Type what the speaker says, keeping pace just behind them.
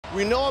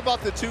We know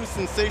about the two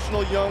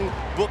sensational young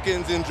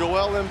bookends in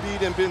Joel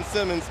Embiid and Ben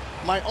Simmons.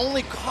 My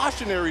only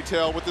cautionary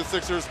tale with the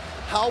Sixers,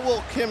 how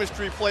will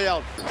chemistry play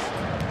out?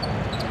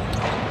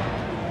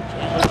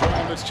 Chandler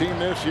joined this team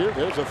this year.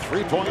 There's a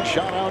three-point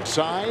shot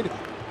outside,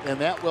 and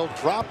that will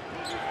drop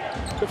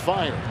to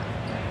fire.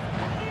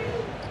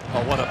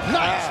 Oh, what a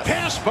pass. Nice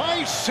pass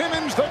by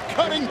Simmons. The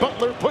cutting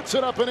Butler puts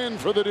it up and in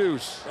for the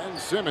deuce. And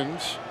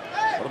Simmons,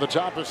 one of the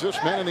top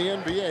assist men in the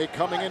NBA,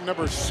 coming in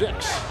number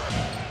 6.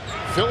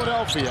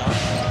 Philadelphia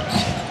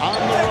on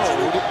the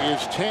road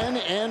is 10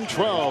 and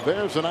 12.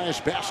 There's a nice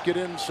basket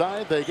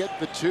inside. They get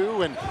the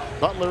 2, and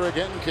Butler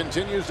again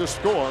continues to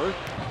score.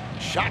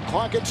 Shot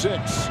clock at 6.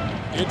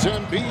 It's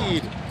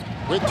Embiid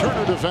with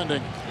Turner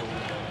defending.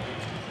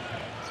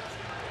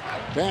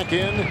 Back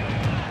in.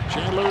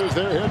 Chandler is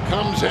there. Here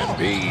comes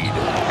Embiid.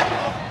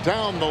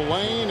 Down the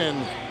lane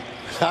and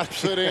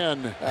taps it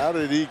in. How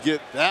did he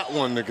get that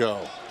one to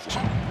go?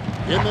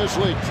 In this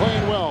league,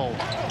 playing well.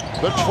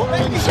 The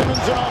twirling Simmons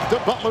and off to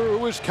Butler,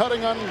 who is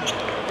cutting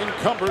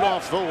unencumbered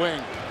off the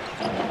wing.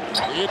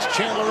 It's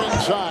Chandler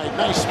inside.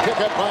 Nice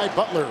pickup by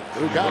Butler,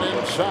 who got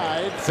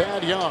inside.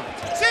 Thad Young.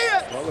 See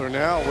it! Butler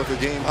now with a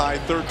game-high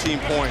 13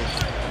 points.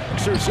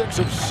 Sixers 6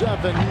 of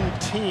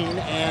 17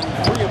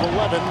 and 3 of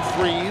 11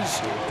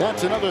 threes.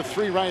 That's another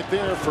 3 right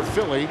there for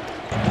Philly.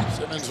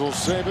 Simmons will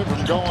save it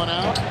from going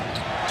out.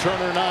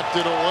 Turner knocked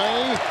it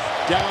away.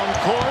 Down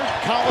court,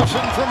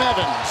 Collison from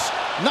Evans.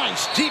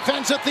 Nice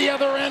defense at the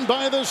other end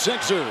by the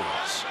Sixers.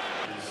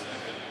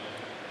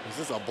 Is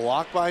this a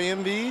block by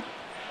Embiid?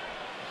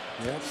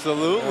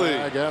 Absolutely.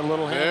 Got a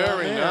little hand on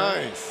Very there.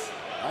 nice.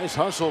 Nice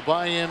hustle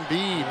by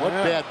Embiid. What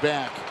bad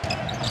back.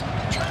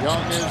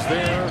 Young is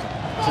there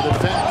to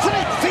defend.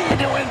 Great feed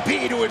to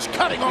Embiid, who is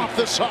cutting off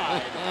the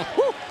side.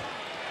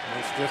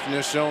 Nice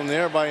stiffness shown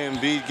there by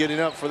Embiid getting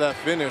up for that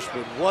finish,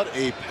 but what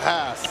a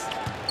pass.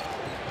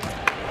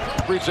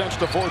 Presents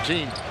to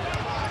 14.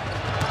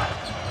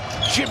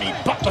 Jimmy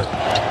Butler.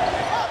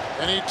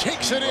 And he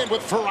takes it in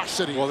with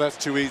ferocity. Well, that's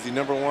too easy.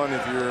 Number one,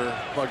 if you're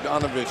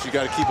Bogdanovich, you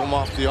got to keep him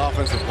off the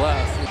offensive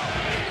glass.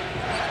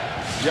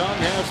 Young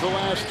has the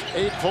last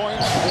 8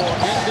 points for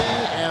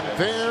Indy, and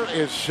there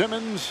is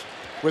Simmons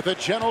with a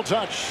gentle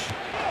touch.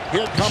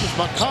 Here comes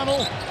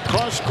McConnell,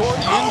 cross court,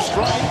 in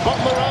stride,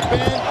 Butler up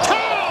and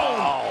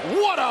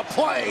down! What a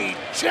play,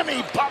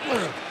 Jimmy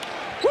Butler!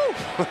 Woo!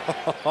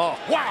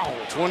 Wow!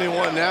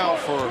 21 now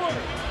for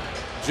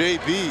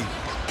JB.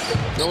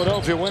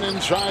 Philadelphia went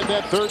inside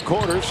that third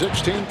quarter,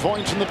 16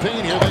 points in the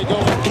paint. Here they go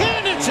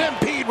again. It's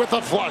Embiid with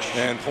a flush.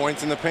 And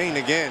points in the paint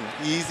again.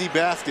 Easy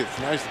baskets.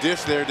 Nice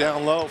dish there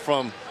down low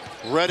from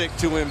Redick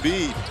to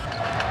Embiid.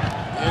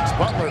 It's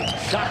Butler.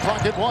 Shot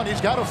clock at 1.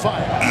 He's got to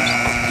fire.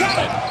 Got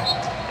it.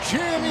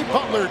 Jimmy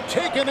Butler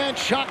taking that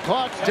shot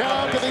clock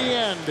down to the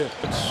end.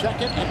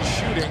 Second in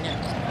shooting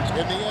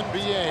in the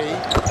NBA.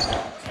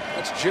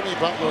 That's Jimmy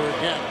Butler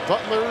again.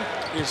 Butler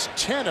is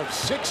 10 of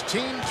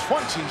 16,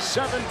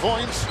 27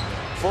 points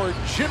for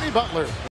Jimmy Butler.